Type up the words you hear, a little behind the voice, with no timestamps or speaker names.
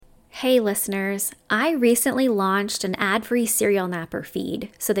Hey listeners, I recently launched an ad-free serial napper feed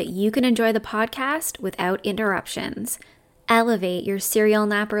so that you can enjoy the podcast without interruptions. Elevate your serial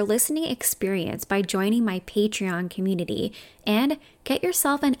napper listening experience by joining my Patreon community and get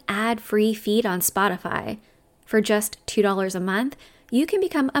yourself an ad-free feed on Spotify. For just $2 a month, you can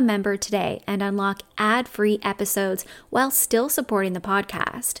become a member today and unlock ad-free episodes while still supporting the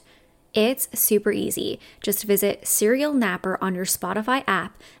podcast. It's super easy. Just visit Serial Napper on your Spotify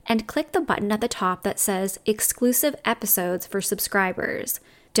app and click the button at the top that says Exclusive Episodes for Subscribers.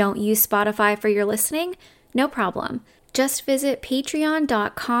 Don't use Spotify for your listening? No problem. Just visit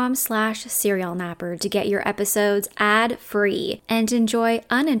patreon.com/serialnapper to get your episodes ad-free and enjoy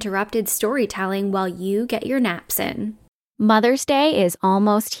uninterrupted storytelling while you get your naps in. Mother's Day is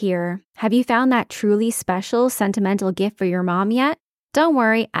almost here. Have you found that truly special sentimental gift for your mom yet? Don't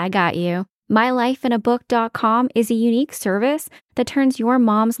worry, I got you. MyLifeInABook.com is a unique service that turns your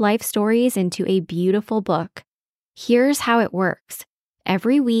mom's life stories into a beautiful book. Here's how it works.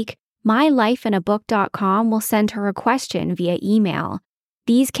 Every week, MyLifeInABook.com will send her a question via email.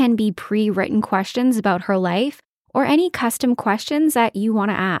 These can be pre-written questions about her life or any custom questions that you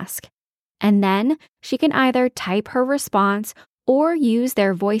want to ask. And then she can either type her response or use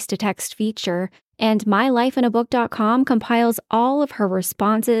their voice-to-text feature, and MyLifeInABook.com compiles all of her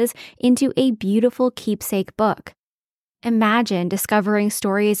responses into a beautiful keepsake book. Imagine discovering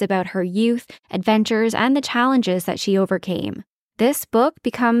stories about her youth, adventures, and the challenges that she overcame. This book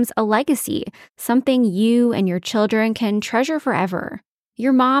becomes a legacy, something you and your children can treasure forever.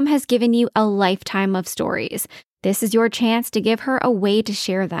 Your mom has given you a lifetime of stories. This is your chance to give her a way to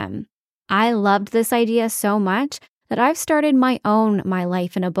share them. I loved this idea so much that I've started my own My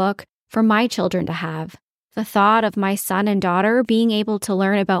Life in a Book for my children to have. The thought of my son and daughter being able to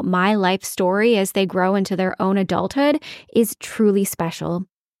learn about my life story as they grow into their own adulthood is truly special.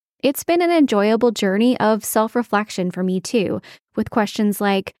 It's been an enjoyable journey of self-reflection for me too, with questions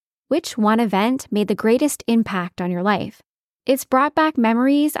like, which one event made the greatest impact on your life? It's brought back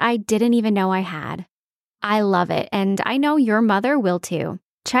memories I didn't even know I had. I love it, and I know your mother will too.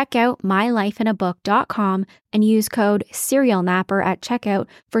 Check out MyLifeInABook.com and use code SerialNapper at checkout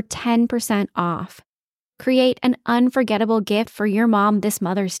for 10% off. Create an unforgettable gift for your mom this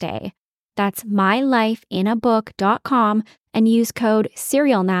Mother's Day. That's MyLifeInABook.com and use code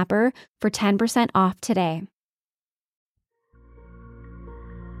SerialNapper for 10% off today.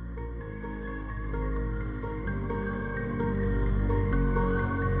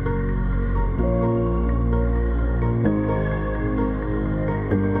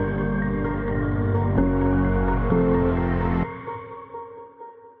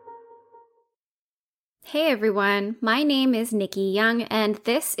 Hey everyone, my name is Nikki Young and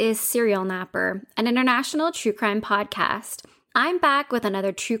this is Serial Napper, an international true crime podcast. I'm back with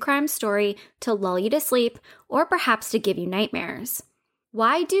another true crime story to lull you to sleep or perhaps to give you nightmares.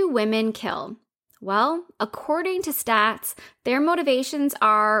 Why do women kill? Well, according to stats, their motivations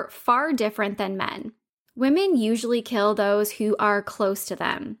are far different than men. Women usually kill those who are close to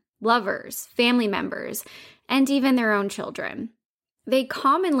them, lovers, family members, and even their own children. They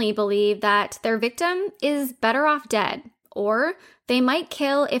commonly believe that their victim is better off dead, or they might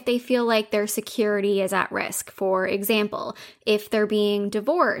kill if they feel like their security is at risk. For example, if they're being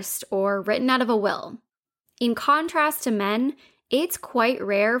divorced or written out of a will. In contrast to men, it's quite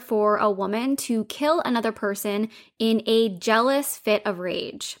rare for a woman to kill another person in a jealous fit of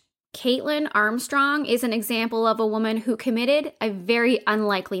rage. Kaitlin Armstrong is an example of a woman who committed a very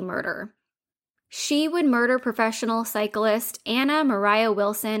unlikely murder. She would murder professional cyclist Anna Mariah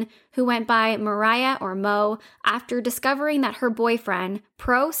Wilson, who went by Mariah or Mo, after discovering that her boyfriend,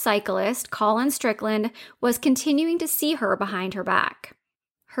 pro cyclist Colin Strickland, was continuing to see her behind her back.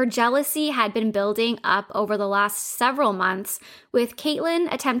 Her jealousy had been building up over the last several months, with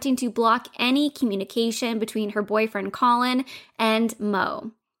Kaitlin attempting to block any communication between her boyfriend Colin and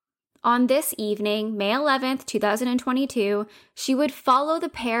Mo. On this evening, May 11th, 2022, she would follow the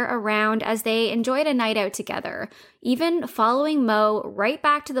pair around as they enjoyed a night out together, even following Mo right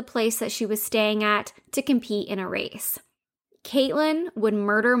back to the place that she was staying at to compete in a race. Kaitlin would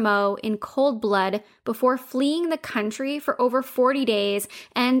murder Mo in cold blood before fleeing the country for over 40 days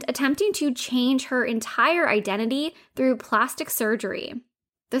and attempting to change her entire identity through plastic surgery.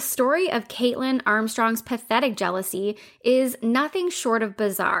 The story of Kaitlin Armstrong's pathetic jealousy is nothing short of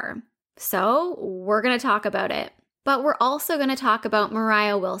bizarre. So, we're going to talk about it. But we're also going to talk about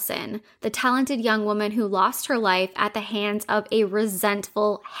Mariah Wilson, the talented young woman who lost her life at the hands of a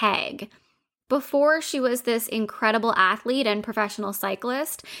resentful hag. Before she was this incredible athlete and professional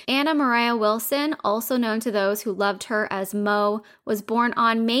cyclist, Anna Mariah Wilson, also known to those who loved her as Mo, was born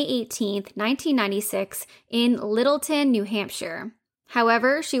on May 18, 1996, in Littleton, New Hampshire.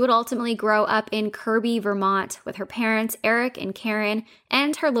 However, she would ultimately grow up in Kirby, Vermont, with her parents, Eric and Karen,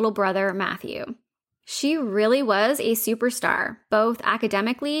 and her little brother, Matthew. She really was a superstar, both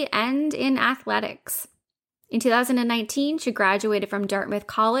academically and in athletics. In 2019, she graduated from Dartmouth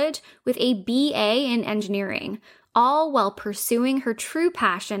College with a BA in engineering, all while pursuing her true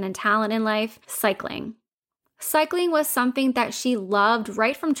passion and talent in life, cycling. Cycling was something that she loved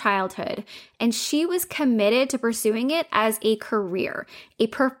right from childhood, and she was committed to pursuing it as a career, a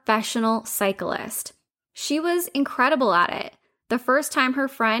professional cyclist. She was incredible at it. The first time her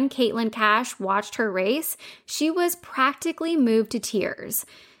friend Kaitlin Cash watched her race, she was practically moved to tears.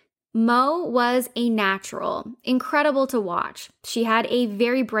 Mo was a natural, incredible to watch. She had a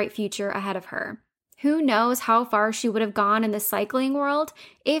very bright future ahead of her. Who knows how far she would have gone in the cycling world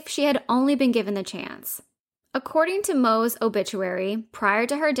if she had only been given the chance. According to Mo's obituary, prior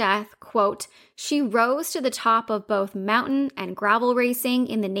to her death, quote, she rose to the top of both mountain and gravel racing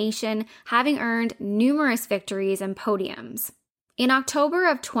in the nation, having earned numerous victories and podiums. In October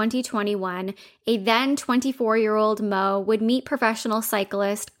of 2021, a then 24-year-old Mo would meet professional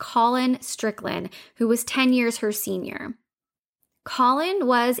cyclist Colin Strickland, who was 10 years her senior. Colin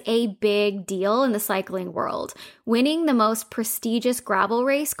was a big deal in the cycling world, winning the most prestigious gravel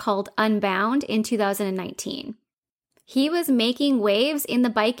race called Unbound in 2019. He was making waves in the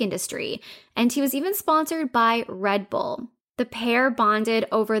bike industry, and he was even sponsored by Red Bull. The pair bonded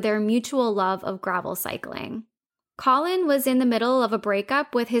over their mutual love of gravel cycling. Colin was in the middle of a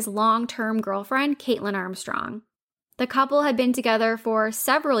breakup with his long-term girlfriend, Kaitlin Armstrong. The couple had been together for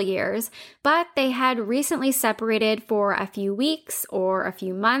several years, but they had recently separated for a few weeks or a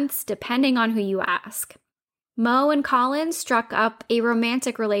few months, depending on who you ask. Mo and Colin struck up a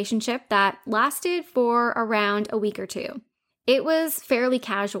romantic relationship that lasted for around a week or two. It was fairly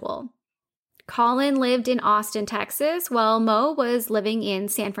casual. Colin lived in Austin, Texas, while Mo was living in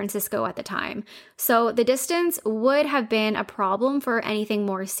San Francisco at the time, so the distance would have been a problem for anything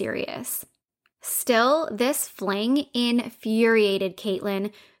more serious. Still, this fling infuriated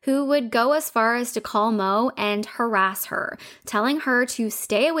Kaitlin, who would go as far as to call Mo and harass her, telling her to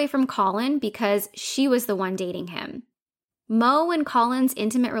stay away from Colin because she was the one dating him. Mo and Colin's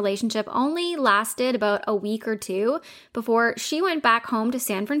intimate relationship only lasted about a week or two before she went back home to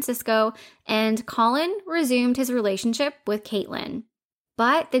San Francisco and Colin resumed his relationship with Kaitlin.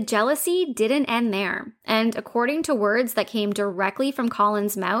 But the jealousy didn't end there, and according to words that came directly from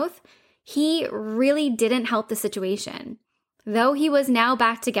Colin's mouth, he really didn't help the situation. Though he was now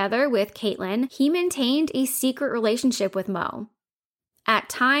back together with Kaitlin, he maintained a secret relationship with Mo. At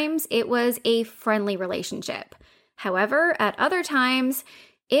times, it was a friendly relationship. However, at other times,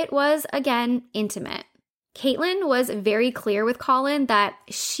 it was, again, intimate. Kaitlin was very clear with Colin that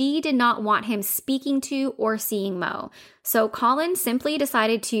she did not want him speaking to or seeing Mo, so Colin simply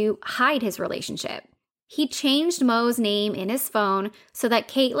decided to hide his relationship. He changed Mo's name in his phone so that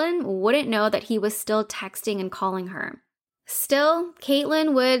Kaitlin wouldn't know that he was still texting and calling her. Still,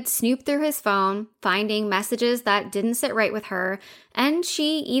 Kaitlin would snoop through his phone, finding messages that didn't sit right with her, and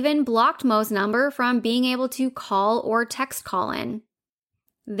she even blocked Mo's number from being able to call or text Colin.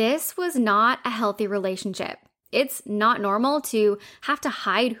 This was not a healthy relationship. It's not normal to have to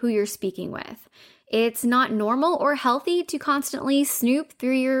hide who you're speaking with. It's not normal or healthy to constantly snoop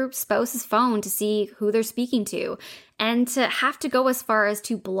through your spouse's phone to see who they're speaking to, and to have to go as far as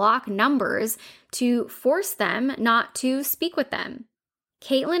to block numbers to force them not to speak with them.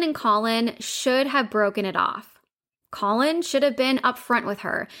 Kaitlin and Colin should have broken it off. Colin should have been upfront with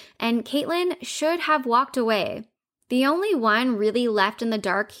her, and Kaitlin should have walked away. The only one really left in the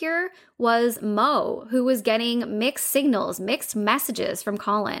dark here was Mo, who was getting mixed signals, mixed messages from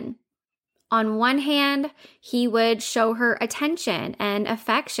Colin. On one hand, he would show her attention and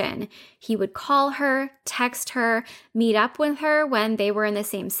affection. He would call her, text her, meet up with her when they were in the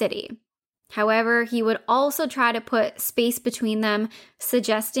same city. However, he would also try to put space between them,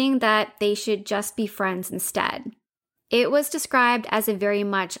 suggesting that they should just be friends instead. It was described as a very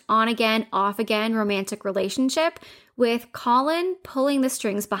much on-again, off-again romantic relationship, with Colin pulling the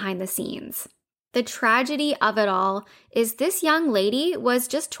strings behind the scenes. The tragedy of it all is this young lady was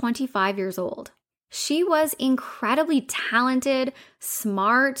just 25 years old. She was incredibly talented,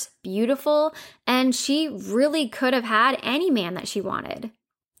 smart, beautiful, and she really could have had any man that she wanted.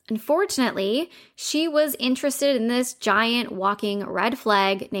 Unfortunately, she was interested in this giant walking red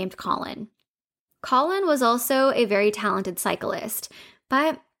flag named Colin. Colin was also a very talented cyclist,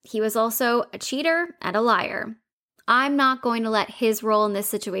 but He was also a cheater and a liar. I'm not going to let his role in this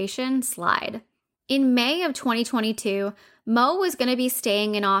situation slide. In May of 2022, Mo was going to be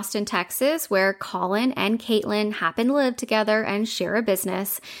staying in Austin, Texas, where Colin and Kaitlin happen to live together and share a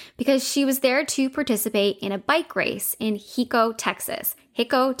business, because she was there to participate in a bike race in Hiko, Texas.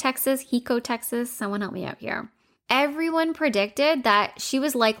 Hiko, Texas. Someone help me out here. Everyone predicted that she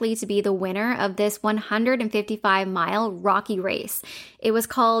was likely to be the winner of this 155-mile rocky race. It was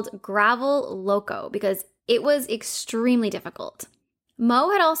called Gravel Loco because it was extremely difficult.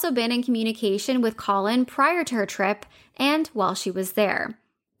 Mo had also been in communication with Colin prior to her trip and while she was there.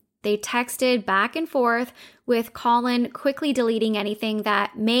 They texted back and forth, with Colin quickly deleting anything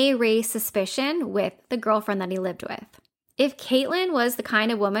that may raise suspicion with the girlfriend that he lived with. If Kaitlin was the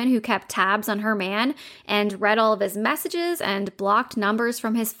kind of woman who kept tabs on her man and read all of his messages and blocked numbers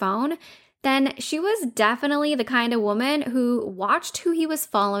from his phone, then she was definitely the kind of woman who watched who he was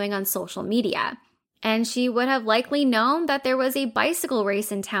following on social media. And she would have likely known that there was a bicycle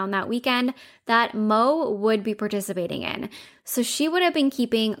race in town that weekend that Mo would be participating in. So she would have been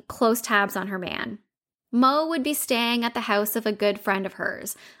keeping close tabs on her man. Mo would be staying at the house of a good friend of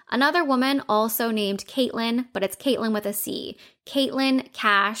hers, another woman also named Kaitlin, but it's Kaitlin with a C. Kaitlin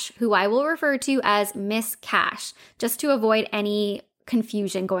Cash, who I will refer to as Miss Cash, just to avoid any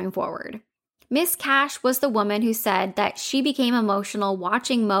confusion going forward. Miss Cash was the woman who said that she became emotional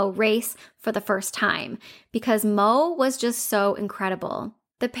watching Mo race for the first time because Mo was just so incredible.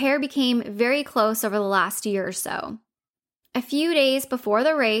 The pair became very close over the last year or so. A few days before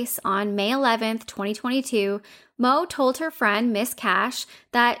the race, on May 11th, 2022, Mo told her friend Miss Cash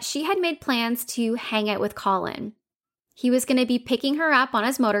that she had made plans to hang out with Colin. He was going to be picking her up on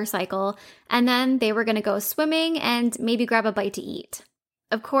his motorcycle, and then they were going to go swimming and maybe grab a bite to eat.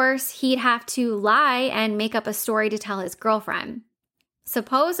 Of course, he'd have to lie and make up a story to tell his girlfriend.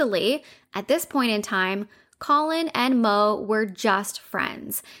 Supposedly, at this point in time, Colin and Mo were just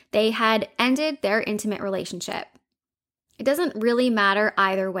friends. They had ended their intimate relationship. It doesn't really matter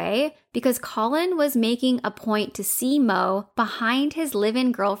either way because Colin was making a point to see Mo behind his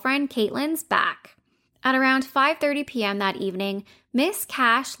live-in girlfriend Kaitlin's back. At around 5:30 p.m. that evening, Miss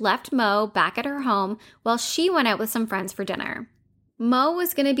Cash left Mo back at her home while she went out with some friends for dinner. Mo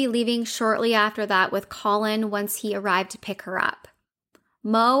was going to be leaving shortly after that with Colin once he arrived to pick her up.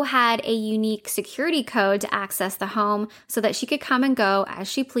 Mo had a unique security code to access the home so that she could come and go as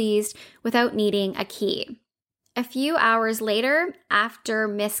she pleased without needing a key. A few hours later, after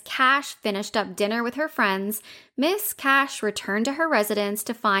Miss Cash finished up dinner with her friends, Miss Cash returned to her residence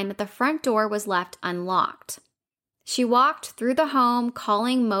to find that the front door was left unlocked. She walked through the home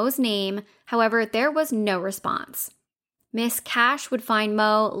calling Mo's name, however, there was no response. Miss Cash would find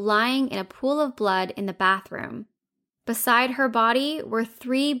Mo lying in a pool of blood in the bathroom. Beside her body were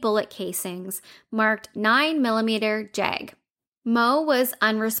 3 bullet casings marked 9mm JAG. Mo was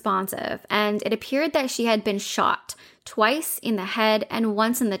unresponsive, and it appeared that she had been shot twice in the head and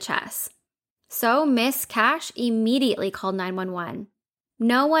once in the chest. So Miss Cash immediately called 911.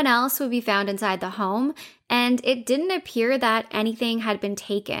 No one else would be found inside the home, and it didn't appear that anything had been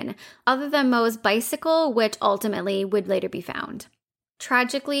taken, other than Mo's bicycle, which ultimately would later be found.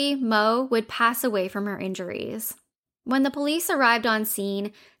 Tragically, Mo would pass away from her injuries. When the police arrived on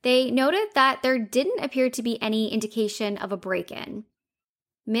scene, they noted that there didn't appear to be any indication of a break-in.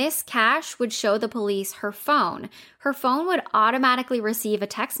 Miss Cash would show the police her phone. Her phone would automatically receive a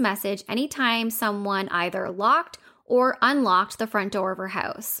text message anytime someone either locked or unlocked the front door of her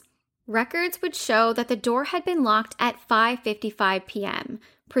house. Records would show that the door had been locked at 5:55 p.m.,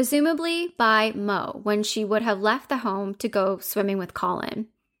 presumably by Mo, when she would have left the home to go swimming with Colin.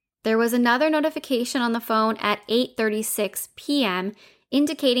 There was another notification on the phone at 8:36 p.m.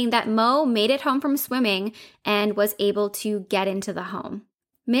 indicating that Mo made it home from swimming and was able to get into the home.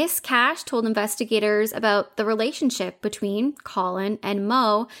 Miss Cash told investigators about the relationship between Colin and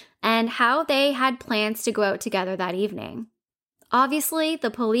Mo and how they had plans to go out together that evening. Obviously,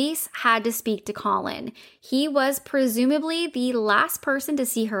 the police had to speak to Colin. He was presumably the last person to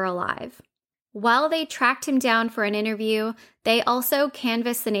see her alive. While they tracked him down for an interview, they also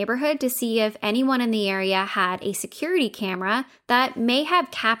canvassed the neighborhood to see if anyone in the area had a security camera that may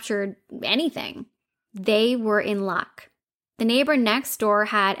have captured anything. They were in luck. The neighbor next door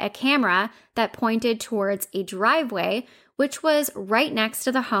had a camera that pointed towards a driveway, which was right next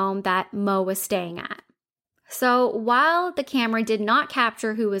to the home that Mo was staying at. So while the camera did not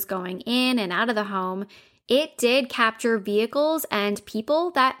capture who was going in and out of the home, it did capture vehicles and people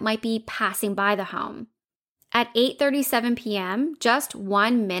that might be passing by the home. At 8:37 p.m., just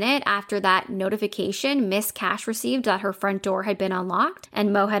 1 minute after that notification Miss Cash received that her front door had been unlocked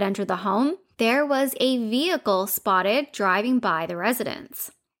and Mo had entered the home, there was a vehicle spotted driving by the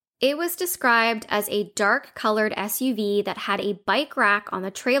residence. It was described as a dark-colored SUV that had a bike rack on the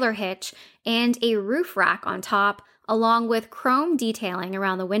trailer hitch and a roof rack on top, along with chrome detailing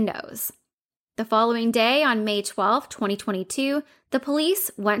around the windows. The following day, on May 12, 2022, the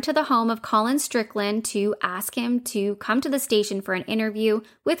police went to the home of Colin Strickland to ask him to come to the station for an interview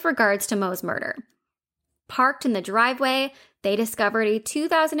with regards to Mo's murder. Parked in the driveway, they discovered a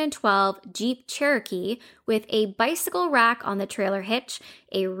 2012 Jeep Cherokee with a bicycle rack on the trailer hitch,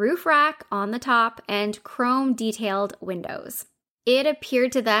 a roof rack on the top, and chrome-detailed windows. It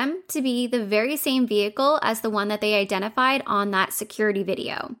appeared to them to be the very same vehicle as the one that they identified on that security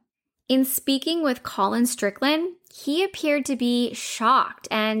video. In speaking with Colin Strickland, he appeared to be shocked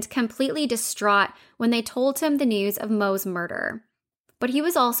and completely distraught when they told him the news of Mo's murder. But he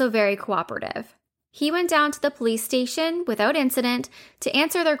was also very cooperative. He went down to the police station without incident to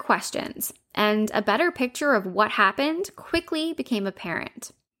answer their questions, and a better picture of what happened quickly became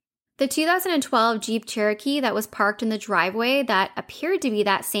apparent. The 2012 Jeep Cherokee that was parked in the driveway that appeared to be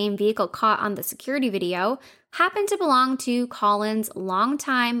that same vehicle caught on the security video happened to belong to Colin's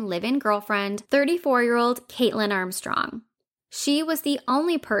longtime live-in girlfriend, 34-year-old Kaitlin Armstrong. She was the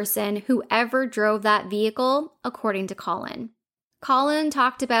only person who ever drove that vehicle, according to Colin. Colin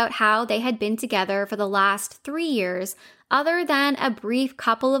talked about how they had been together for the last 3 years, other than a brief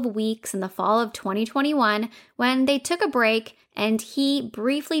couple of weeks in the fall of 2021 when they took a break and he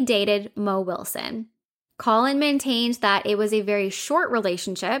briefly dated Mo Wilson. Colin maintained that it was a very short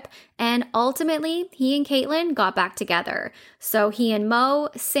relationship, and ultimately he and Kaitlin got back together, so he and Mo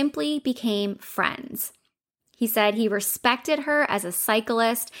simply became friends. He said he respected her as a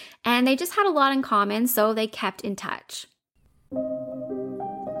cyclist, and they just had a lot in common, so they kept in touch.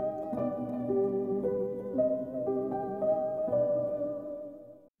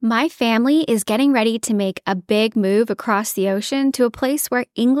 My family is getting ready to make a big move across the ocean to a place where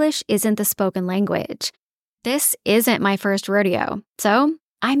English isn't the spoken language. This isn't my first rodeo, so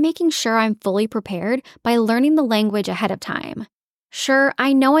I'm making sure I'm fully prepared by learning the language ahead of time. Sure,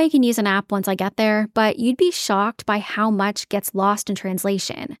 I know I can use an app once I get there, but you'd be shocked by how much gets lost in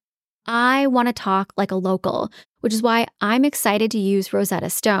translation. I want to talk like a local, which is why I'm excited to use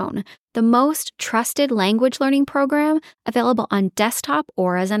Rosetta Stone, the most trusted language learning program available on desktop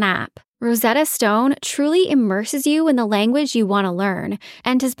or as an app. Rosetta Stone truly immerses you in the language you want to learn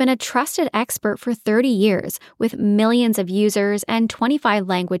and has been a trusted expert for 30 years with millions of users and 25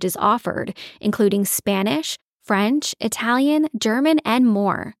 languages offered, including Spanish, French, Italian, German, and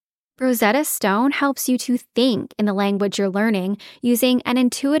more. Rosetta Stone helps you to think in the language you're learning using an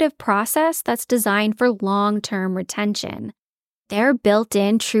intuitive process that's designed for long-term retention. Their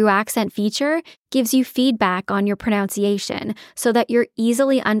built-in True Accent feature gives you feedback on your pronunciation so that you're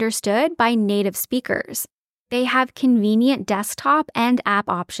easily understood by native speakers. They have convenient desktop and app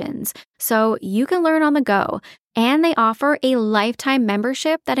options, so you can learn on the go, and they offer a lifetime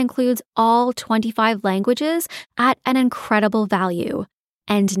membership that includes all 25 languages at an incredible value.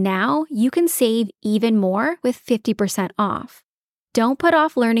 And now you can save even more with 50% off. Don't put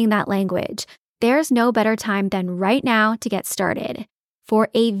off learning that language. There's no better time than right now to get started. For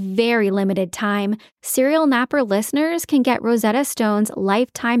a very limited time, Serial Napper listeners can get Rosetta Stone's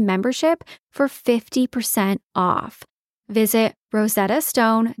lifetime membership for 50% off. Visit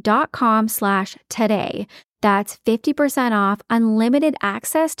rosettastone.com/today. That's 50% off unlimited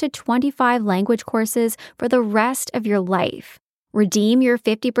access to 25 language courses for the rest of your life. Redeem your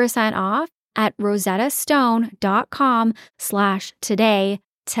 50% off at rosettastone.com/today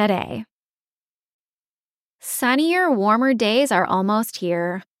today. Sunnier, warmer days are almost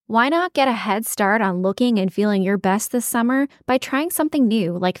here. Why not get a head start on looking and feeling your best this summer by trying something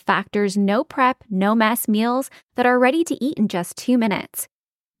new like Factor's no prep, no mess meals that are ready to eat in just 2 minutes.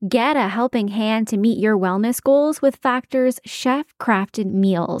 Get a helping hand to meet your wellness goals with Factor's chef-crafted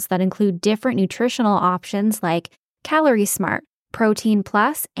meals that include different nutritional options like Calorie Smart, Protein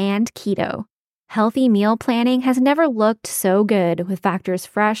Plus, and Keto. Healthy meal planning has never looked so good with Factor's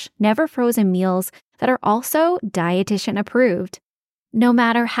fresh, never frozen meals that are also dietitian approved. No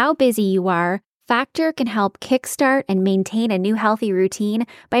matter how busy you are, Factor can help kickstart and maintain a new healthy routine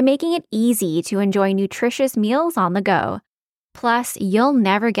by making it easy to enjoy nutritious meals on the go. Plus, you'll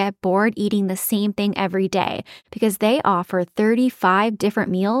never get bored eating the same thing every day because they offer 35 different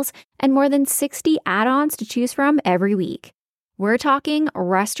meals and more than 60 add-ons to choose from every week. We're talking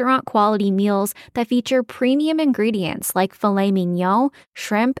restaurant-quality meals that feature premium ingredients like filet mignon,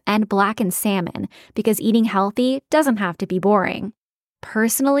 shrimp, and blackened salmon, because eating healthy doesn't have to be boring.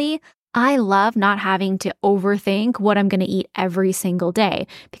 Personally, I love not having to overthink what I'm going to eat every single day,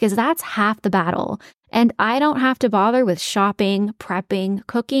 because that's half the battle, and I don't have to bother with shopping, prepping,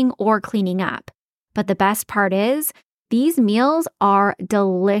 cooking, or cleaning up. But the best part is, these meals are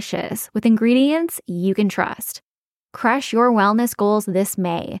delicious with ingredients you can trust. Crush your wellness goals this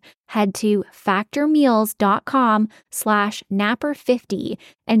May. Head to factormeals.com/napper50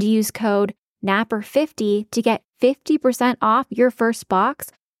 and use code napper50 to get 50% off your first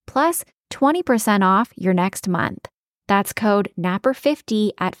box plus 20% off your next month. That's code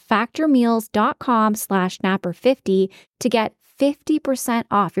napper50 at factormeals.com/napper50 to get 50%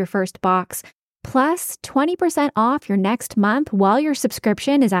 off your first box plus 20% off your next month while your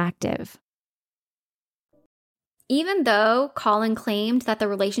subscription is active. Even though Colin claimed that the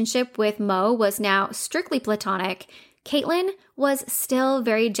relationship with Mo was now strictly platonic, Kaitlin was still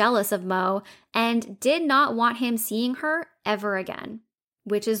very jealous of Mo and did not want him seeing her ever again.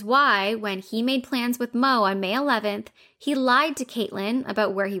 Which is why, when he made plans with Mo on May 11th, he lied to Kaitlin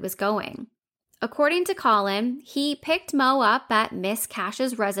about where he was going. According to Colin, he picked Mo up at Miss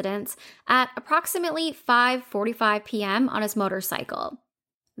Cash's residence at approximately 5:45 p.m. on his motorcycle.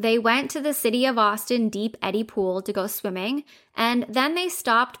 They went to the City of Austin Deep Eddy Pool to go swimming, and then they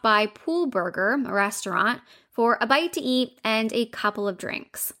stopped by Pool Burger, a restaurant, for a bite to eat and a couple of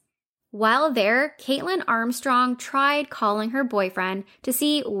drinks. While there, Kaitlin Armstrong tried calling her boyfriend to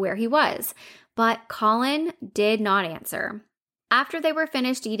see where he was, but Colin did not answer. After they were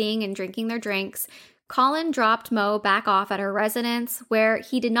finished eating and drinking their drinks, Colin dropped Mo back off at her residence, where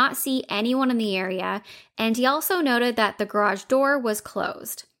he did not see anyone in the area, and he also noted that the garage door was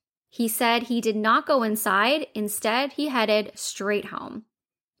closed. He said he did not go inside, instead he headed straight home.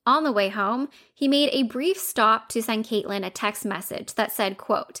 On the way home, he made a brief stop to send Kaitlin a text message that said,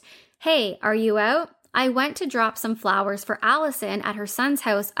 quote, "Hey, are you out? I went to drop some flowers for Allison at her son's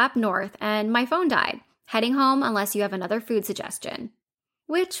house up north and my phone died. Heading home unless you have another food suggestion."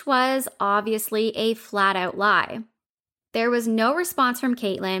 Which was obviously a flat-out lie. There was no response from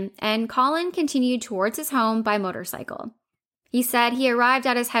Kaitlin, and Colin continued towards his home by motorcycle. He said he arrived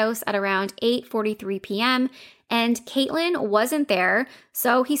at his house at around 8:43 p.m., and Kaitlin wasn't there,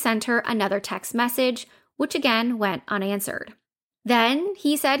 so he sent her another text message, which again went unanswered. Then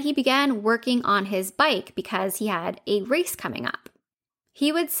he said he began working on his bike because he had a race coming up.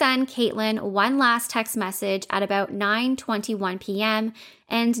 He would send Kaitlin one last text message at about 9:21 p.m.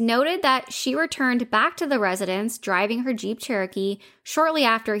 and noted that she returned back to the residence driving her Jeep Cherokee shortly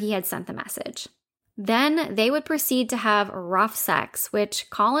after he had sent the message. Then they would proceed to have rough sex, which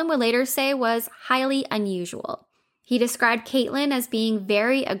Colin would later say was highly unusual. He described Kaitlin as being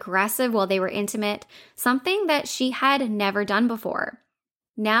very aggressive while they were intimate, something that she had never done before.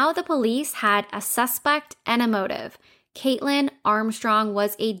 Now the police had a suspect and a motive. Kaitlin Armstrong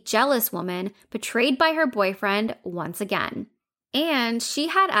was a jealous woman betrayed by her boyfriend once again. And she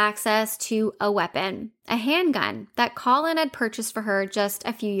had access to a weapon, a handgun that Colin had purchased for her just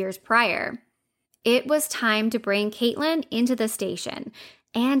a few years prior. It was time to bring Kaitlin into the station,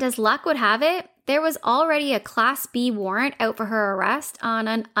 and as luck would have it, there was already a Class B warrant out for her arrest on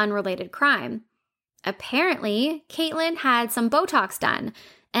an unrelated crime. Apparently, Kaitlin had some Botox done,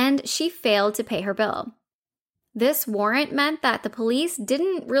 and she failed to pay her bill. This warrant meant that the police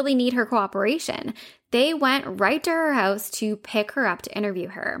didn't really need her cooperation. They went right to her house to pick her up to interview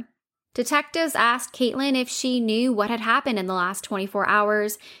her. Detectives asked Kaitlin if she knew what had happened in the last 24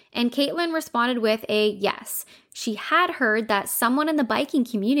 hours, and Kaitlin responded with a yes. She had heard that someone in the biking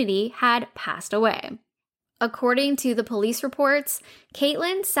community had passed away. According to the police reports,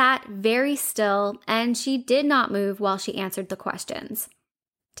 Kaitlin sat very still and she did not move while she answered the questions.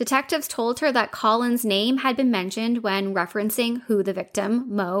 Detectives told her that Colin's name had been mentioned when referencing who the victim,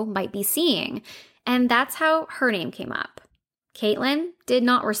 Mo, might be seeing, and that's how her name came up. Kaitlin did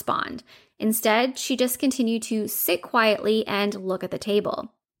not respond. Instead, she just continued to sit quietly and look at the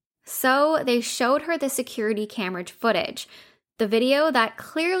table. So they showed her the security camera footage, the video that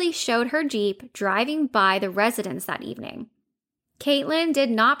clearly showed her Jeep driving by the residence that evening. Kaitlin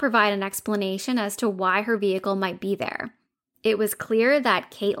did not provide an explanation as to why her vehicle might be there. It was clear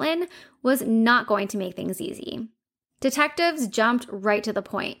that Kaitlin was not going to make things easy. Detectives jumped right to the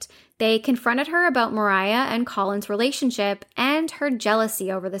point. They confronted her about Mariah and Colin's relationship and her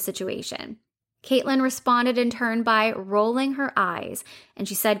jealousy over the situation. Kaitlin responded in turn by rolling her eyes, and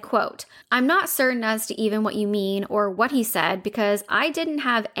she said, quote, "I'm not certain as to even what you mean or what he said because I didn't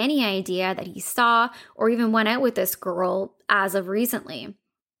have any idea that he saw or even went out with this girl as of recently."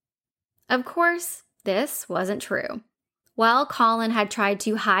 Of course, this wasn't true. While Colin had tried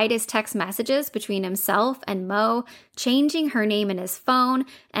to hide his text messages between himself and Mo, changing her name in his phone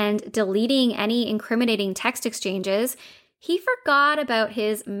and deleting any incriminating text exchanges, he forgot about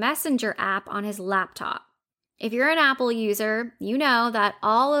his Messenger app on his laptop. If you're an Apple user, you know that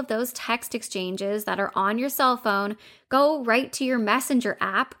all of those text exchanges that are on your cell phone go right to your Messenger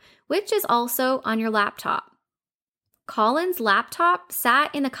app, which is also on your laptop. Colin's laptop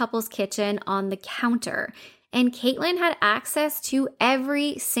sat in the couple's kitchen on the counter, and Kaitlin had access to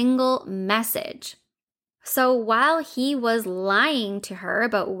every single message. So while he was lying to her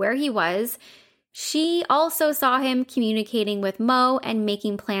about where he was, she also saw him communicating with Mo and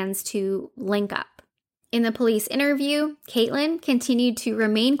making plans to link up. In the police interview, Kaitlin continued to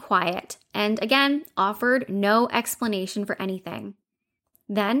remain quiet and again offered no explanation for anything.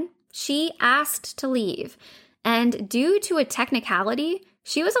 Then she asked to leave, and due to a technicality,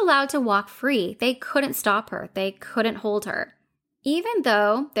 she was allowed to walk free. They couldn't stop her. They couldn't hold her. Even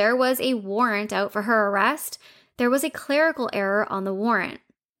though there was a warrant out for her arrest, there was a clerical error on the warrant.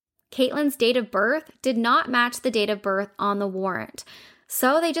 Caitlin's date of birth did not match the date of birth on the warrant,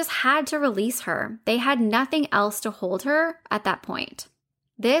 so they just had to release her. They had nothing else to hold her at that point.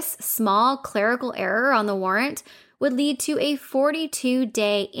 This small clerical error on the warrant would lead to a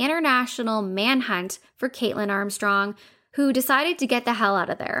 42-day international manhunt for Kaitlin Armstrong, who decided to get the hell out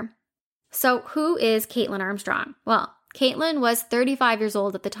of there. So who is Kaitlin Armstrong? Well, Kaitlin was 35 years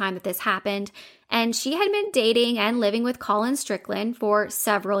old at the time that this happened, and she had been dating and living with Colin Strickland for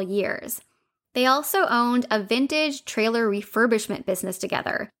several years. They also owned a vintage trailer refurbishment business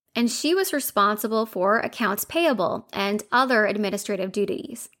together, and she was responsible for accounts payable and other administrative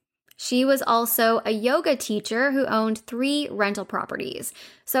duties. She was also a yoga teacher who owned 3 rental properties,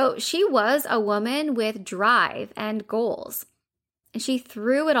 so she was a woman with drive and goals. And she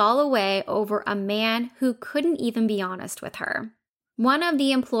threw it all away over a man who couldn't even be honest with her. One of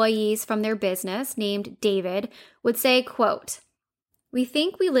the employees from their business, named David, would say, quote, "We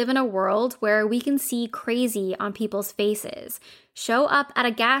think we live in a world where we can see crazy on people's faces. Show up at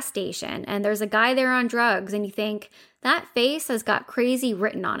a gas station and there's a guy there on drugs and you think, that face has got crazy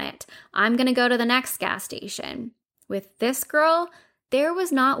written on it. I'm going to go to the next gas station." With this girl, there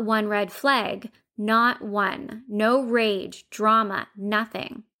was not one red flag. Not one. No rage, drama,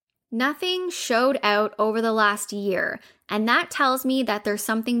 nothing. Nothing showed out over the last year, and that tells me that there's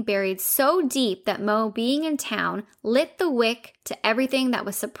something buried so deep that Mo being in town lit the wick to everything that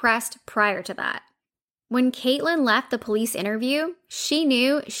was suppressed prior to that. When Kaitlin left the police interview, she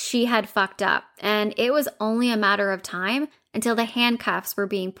knew she had fucked up, and it was only a matter of time until the handcuffs were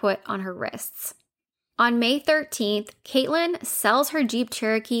being put on her wrists. On May 13th, Kaitlin sells her Jeep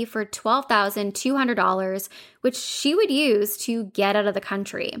Cherokee for $12,200, which she would use to get out of the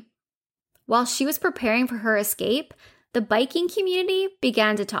country. While she was preparing for her escape, the biking community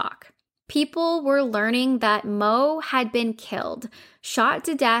began to talk. People were learning that Mo had been killed, shot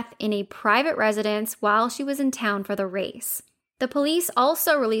to death in a private residence while she was in town for the race. The police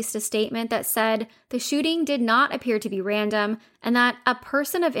also released a statement that said the shooting did not appear to be random and that a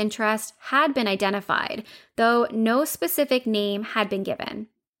person of interest had been identified, though no specific name had been given.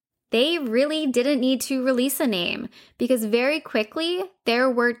 They really didn't need to release a name because very quickly there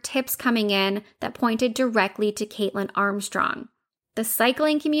were tips coming in that pointed directly to Kaitlin Armstrong. The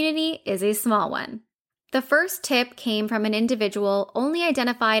cycling community is a small one. The first tip came from an individual only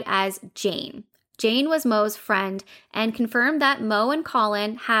identified as Jane. Jane was Mo's friend and confirmed that Mo and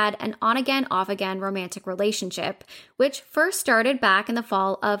Colin had an on-again, off-again romantic relationship, which first started back in the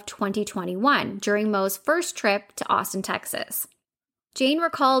fall of 2021 during Mo's first trip to Austin, Texas. Jane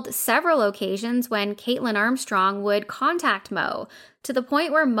recalled several occasions when Kaitlin Armstrong would contact Mo, to the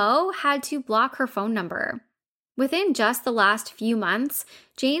point where Mo had to block her phone number. Within just the last few months,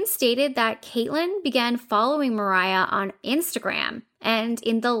 Jane stated that Kaitlin began following Mariah on Instagram, and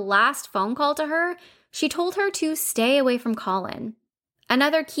in the last phone call to her, she told her to stay away from Colin.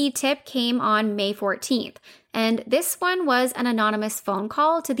 Another key tip came on May 14th, and this one was an anonymous phone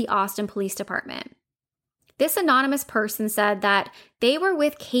call to the Austin Police Department. This anonymous person said that they were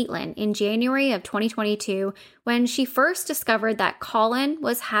with Kaitlin in January of 2022 when she first discovered that Colin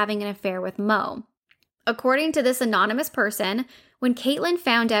was having an affair with Mo. According to this anonymous person, when Kaitlin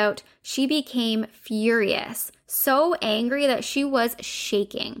found out, she became furious, so angry that she was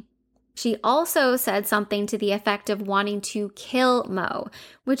shaking. She also said something to the effect of wanting to kill Mo,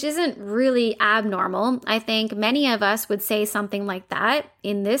 which isn't really abnormal. I think many of us would say something like that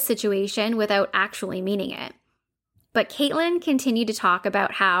in this situation without actually meaning it. But Kaitlin continued to talk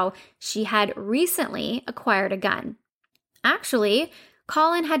about how she had recently acquired a gun. Actually,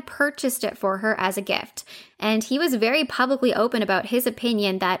 Colin had purchased it for her as a gift, and he was very publicly open about his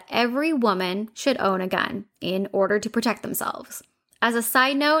opinion that every woman should own a gun in order to protect themselves. As a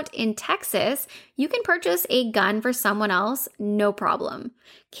side note, in Texas, you can purchase a gun for someone else, no problem.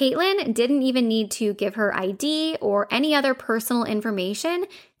 Kaitlin didn't even need to give her ID or any other personal information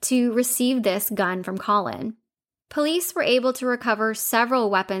to receive this gun from Colin. Police were able to recover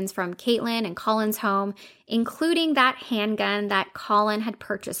several weapons from Kaitlin and Colin's home, including that handgun that Colin had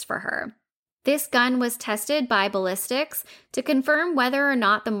purchased for her. This gun was tested by ballistics to confirm whether or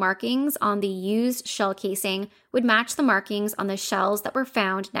not the markings on the used shell casing would match the markings on the shells that were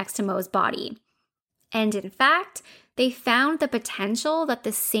found next to Mo's body. And in fact, they found the potential that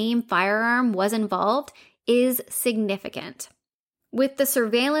the same firearm was involved is significant. With the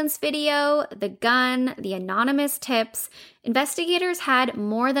surveillance video, the gun, the anonymous tips, investigators had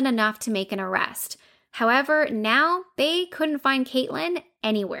more than enough to make an arrest. However, now they couldn't find Kaitlin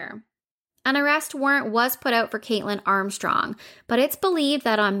anywhere. An arrest warrant was put out for Kaitlin Armstrong, but it's believed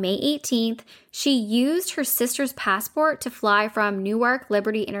that on May 18th, she used her sister's passport to fly from Newark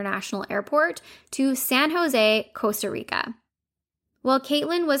Liberty International Airport to San Jose, Costa Rica. While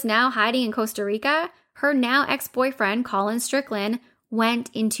Kaitlin was now hiding in Costa Rica, her now ex-boyfriend, Colin Strickland, went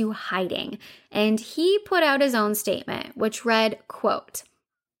into hiding, and he put out his own statement, which read, quote,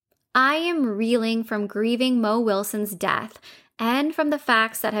 "I am reeling from grieving Mo Wilson's death and from the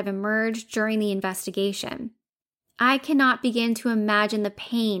facts that have emerged during the investigation. I cannot begin to imagine the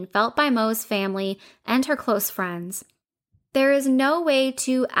pain felt by Mo's family and her close friends. There is no way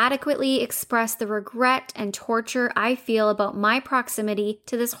to adequately express the regret and torture I feel about my proximity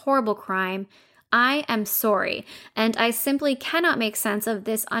to this horrible crime. I am sorry, and I simply cannot make sense of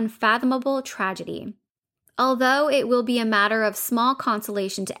this unfathomable tragedy. Although it will be a matter of small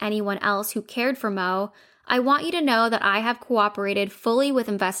consolation to anyone else who cared for Mo, I want you to know that I have cooperated fully with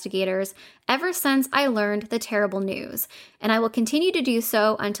investigators ever since I learned the terrible news, and I will continue to do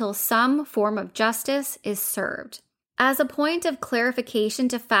so until some form of justice is served." As a point of clarification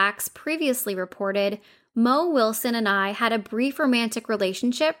to facts previously reported, Mo Wilson and I had a brief romantic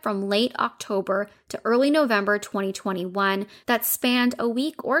relationship from late October to early November 2021 that spanned a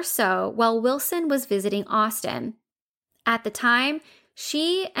week or so while Wilson was visiting Austin. At the time,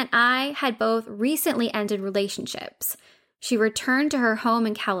 she and I had both recently ended relationships. She returned to her home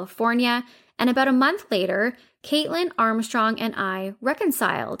in California, and about a month later, Kaitlin Armstrong and I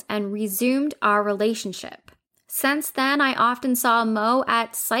reconciled and resumed our relationship. Since then, I often saw Mo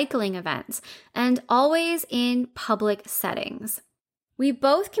at cycling events and always in public settings. We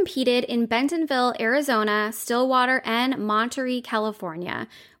both competed in Bentonville, Arizona, Stillwater, and Monterey, California.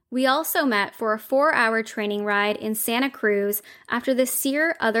 We also met for a 4-hour training ride in Santa Cruz after the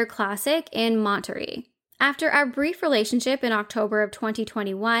Sear Other Classic in Monterey. After our brief relationship in October of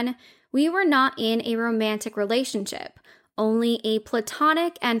 2021, we were not in a romantic relationship, only a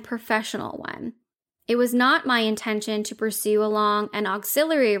platonic and professional one. It was not my intention to pursue a long and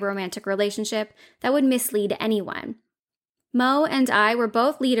auxiliary romantic relationship that would mislead anyone. Mo and I were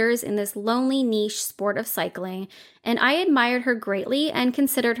both leaders in this lonely niche sport of cycling, and I admired her greatly and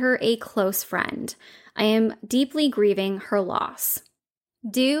considered her a close friend. I am deeply grieving her loss.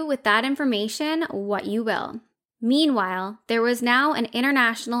 Do with that information what you will. Meanwhile, there was now an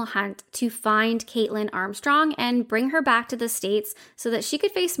international hunt to find Kaitlin Armstrong and bring her back to the States so that she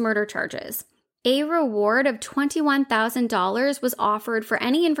could face murder charges. A reward of $21,000 was offered for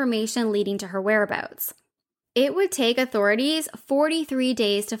any information leading to her whereabouts. It would take authorities 43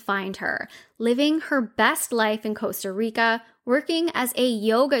 days to find her, living her best life in Costa Rica, working as a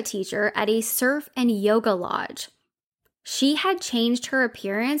yoga teacher at a surf and yoga lodge. She had changed her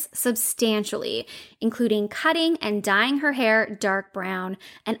appearance substantially, including cutting and dyeing her hair dark brown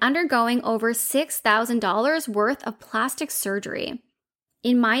and undergoing over $6,000 worth of plastic surgery.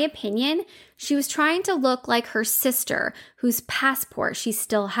 In my opinion, she was trying to look like her sister, whose passport she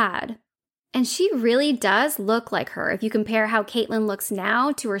still had. And she really does look like her if you compare how Kaitlin looks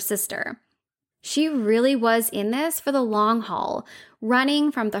now to her sister. She really was in this for the long haul,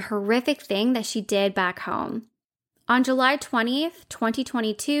 running from the horrific thing that she did back home. On July 20th,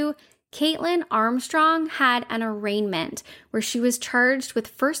 2022, Kaitlin Armstrong had an arraignment where she was charged with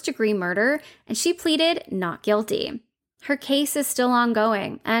first-degree murder, and she pleaded not guilty. Her case is still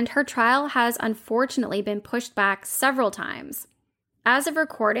ongoing, and her trial has unfortunately been pushed back several times. As of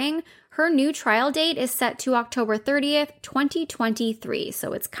recording, her new trial date is set to October 30th, 2023,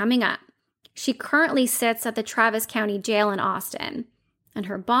 so it's coming up. She currently sits at the Travis County Jail in Austin, and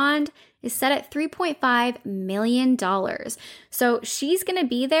her bond is set at $3.5 million. So she's going to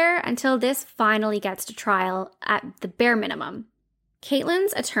be there until this finally gets to trial at the bare minimum.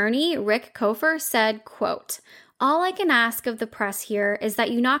 Kaitlin's attorney, Rick Kofer, said, quote, "All I can ask of the press here is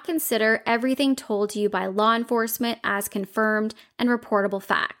that you not consider everything told to you by law enforcement as confirmed and reportable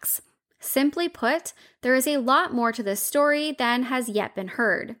facts. Simply put, there is a lot more to this story than has yet been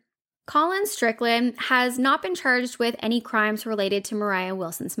heard." Colin Strickland has not been charged with any crimes related to Moriah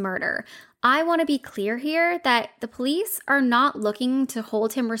Wilson's murder. I want to be clear here that the police are not looking to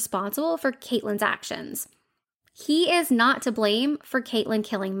hold him responsible for Kaitlin's actions. He is not to blame for Kaitlin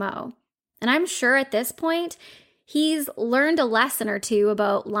killing Mo. And I'm sure at this point, he's learned a lesson or two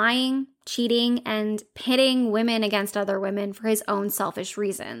about lying, cheating, and pitting women against other women for his own selfish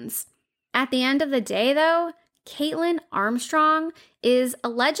reasons. At the end of the day, though, Kaitlin Armstrong is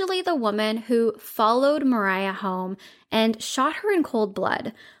allegedly the woman who followed Moriah home and shot her in cold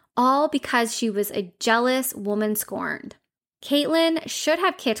blood, all because she was a jealous woman scorned. Kaitlin should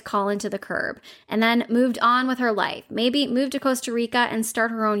have kicked Colin to the curb and then moved on with her life, maybe moved to Costa Rica and start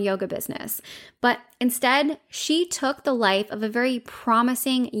her own yoga business. But instead, she took the life of a very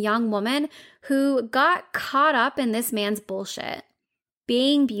promising young woman who got caught up in this man's bullshit.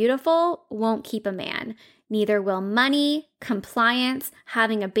 Being beautiful won't keep a man. Neither will money, compliance,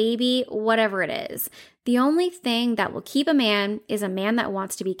 having a baby, whatever it is. The only thing that will keep a man is a man that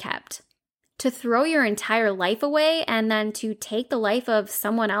wants to be kept. To throw your entire life away and then to take the life of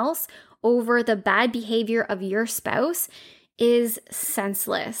someone else over the bad behavior of your spouse is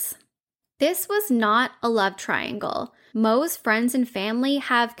senseless. This was not a love triangle. Mo's friends and family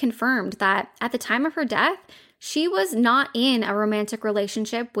have confirmed that at the time of her death, she was not in a romantic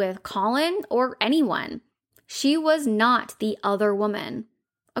relationship with Colin or anyone. She was not the other woman.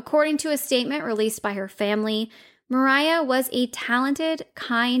 According to a statement released by her family, Moriah was a talented,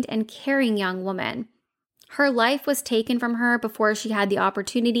 kind, and caring young woman. Her life was taken from her before she had the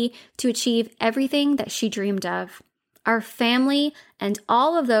opportunity to achieve everything that she dreamed of. Our family and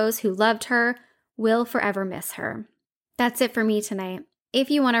all of those who loved her will forever miss her. That's it for me tonight. If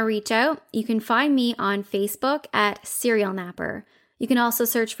you want to reach out, you can find me on Facebook at Serial Napper. You can also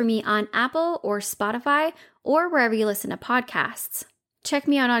search for me on Apple or Spotify or wherever you listen to podcasts. Check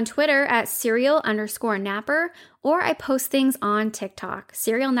me out on Twitter at serial_napper, or I post things on TikTok,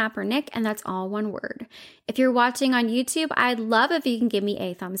 Serial Napper Nick, and that's all one word. If you're watching on YouTube, I'd love if you can give me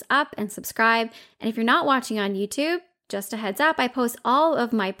a thumbs up and subscribe. And if you're not watching on YouTube, just a heads up, I post all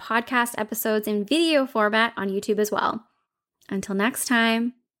of my podcast episodes in video format on YouTube as well. Until next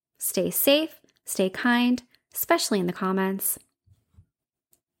time, stay safe, stay kind, especially in the comments.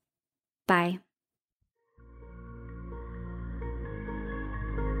 Bye.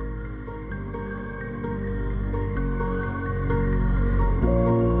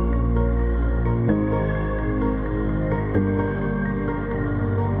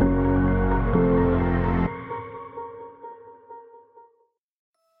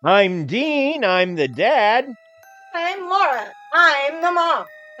 I'm Dean, I'm the dad. I'm Laura, I'm the mom.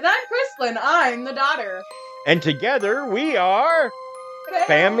 And I'm Kristlyn, I'm the daughter. And together we are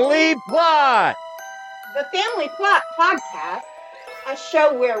Family Plot. The Family Plot Podcast, a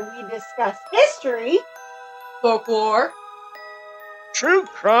show where we discuss history, Folklore, true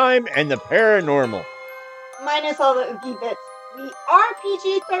crime, and the paranormal. minus all the oogie bits. We are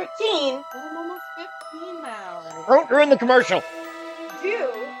PG-13. I'm almost 15 now. Don't ruin the commercial. Do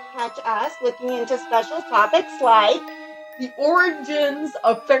catch us looking into special topics like The origins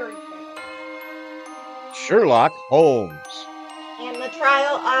of fairy tales. Sherlock Holmes. and the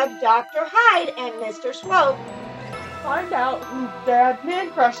trial of Dr. Hyde and Mr. Swope. Find out who Dad Man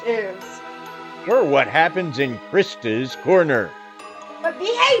Crush is. Or what happens in Krista's Corner. But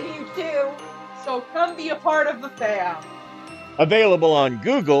behave, you two! So come be a part of the fam. Available on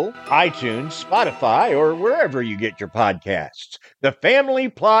Google, iTunes, Spotify, or wherever you get your podcasts. The Family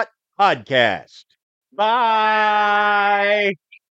Plot Podcast. Bye!